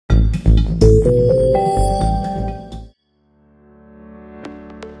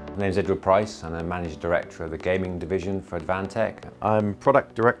My name is Edward Price and I'm Managing Director of the Gaming Division for Advantech. I'm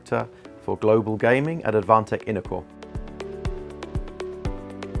Product Director for Global Gaming at Advantech-Innocore.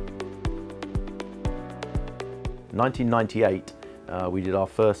 In 1998, we did our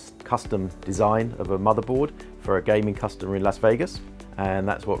first custom design of a motherboard for a gaming customer in Las Vegas, and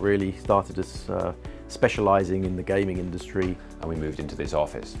that's what really started us specialising in the gaming industry. And we moved into this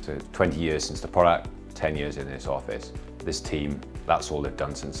office. So 20 years since the product, 10 years in this office. This team, that's all they've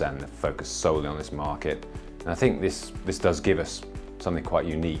done since then. They've focused solely on this market. And I think this does give us something quite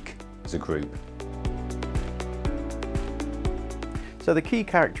unique as a group. So the key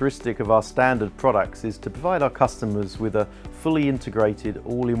characteristic of our standard products is to provide our customers with a fully integrated,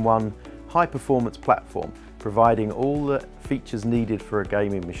 all-in-one, high-performance platform, providing all the features needed for a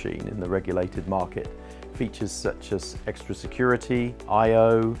gaming machine in the regulated market. Features such as extra security,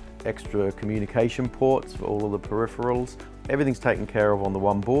 I/O, extra communication ports for all of the peripherals. Everything's taken care of on the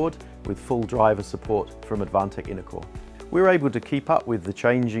one board with full driver support from Advantech-Innocore. We're able to keep up with the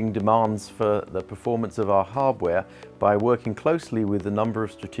changing demands for the performance of our hardware by working closely with a number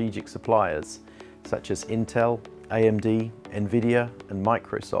of strategic suppliers such as Intel, AMD, Nvidia and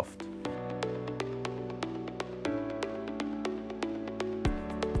Microsoft.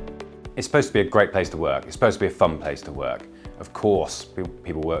 It's supposed to be a great place to work. It's supposed to be a fun place to work. Of course,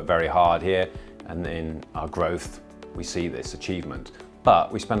 people work very hard here, and in our growth, we see this achievement.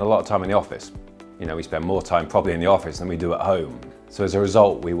 But we spend a lot of time in the office. You know, we spend more time probably in the office than we do at home. So as a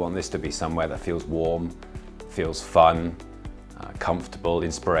result, we want this to be somewhere that feels warm, feels fun, comfortable,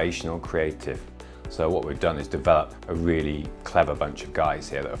 inspirational, creative. So what we've done is develop a really clever bunch of guys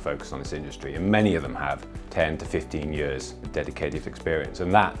here that are focused on this industry, and many of them have 10 to 15 years of dedicated experience,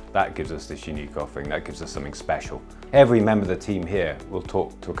 and that gives us this unique offering, that gives us something special. Every member of the team here will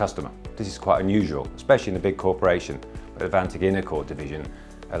talk to a customer. This is quite unusual, especially in a big corporation. But Advantech-Innocore division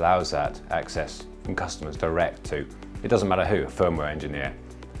allows that access from customers direct to, it doesn't matter who, a firmware engineer,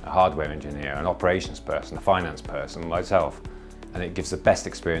 a hardware engineer, an operations person, a finance person, myself, and it gives the best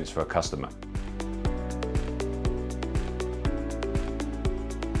experience for a customer.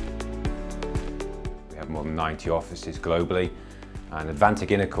 More than 90 offices globally, and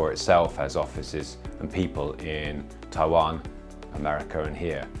Advantech-Innocore itself has offices and people in Taiwan, America and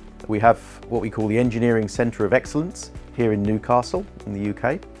here. We have what we call the Engineering Centre of Excellence here in Newcastle in the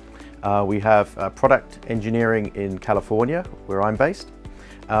UK. We have product engineering in California, where I'm based,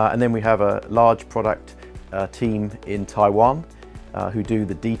 and then we have a large product team in Taiwan who do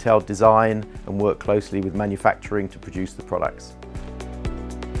the detailed design and work closely with manufacturing to produce the products.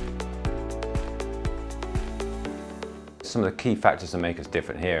 Some of the key factors that make us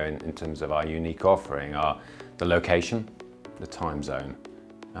different here in terms of our unique offering are the location, the time zone,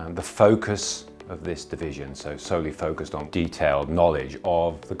 and the focus of this division, so solely focused on detailed knowledge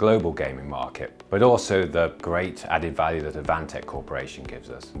of the global gaming market, but also the great added value that Advantech Corporation gives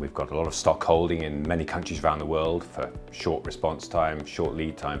us. We've got a lot of stock holding in many countries around the world for short response time, short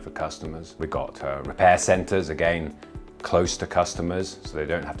lead time for customers. We've got repair centres, again, close to customers, so they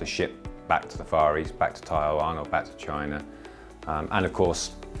don't have to ship back to the Far East, back to Taiwan or back to China. And of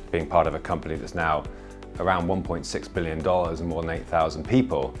course, being part of a company that's now around $1.6 billion and more than 8,000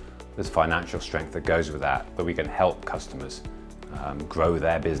 people, there's financial strength that goes with that we can help customers grow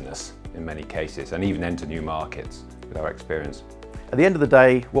their business in many cases and even enter new markets with our experience. At the end of the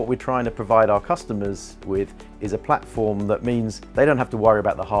day, what we're trying to provide our customers with is a platform that means they don't have to worry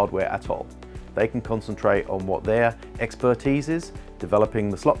about the hardware at all. They can concentrate on what their expertise is, developing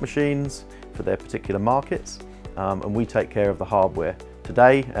the slot machines for their particular markets, and we take care of the hardware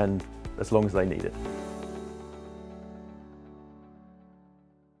today and as long as they need it.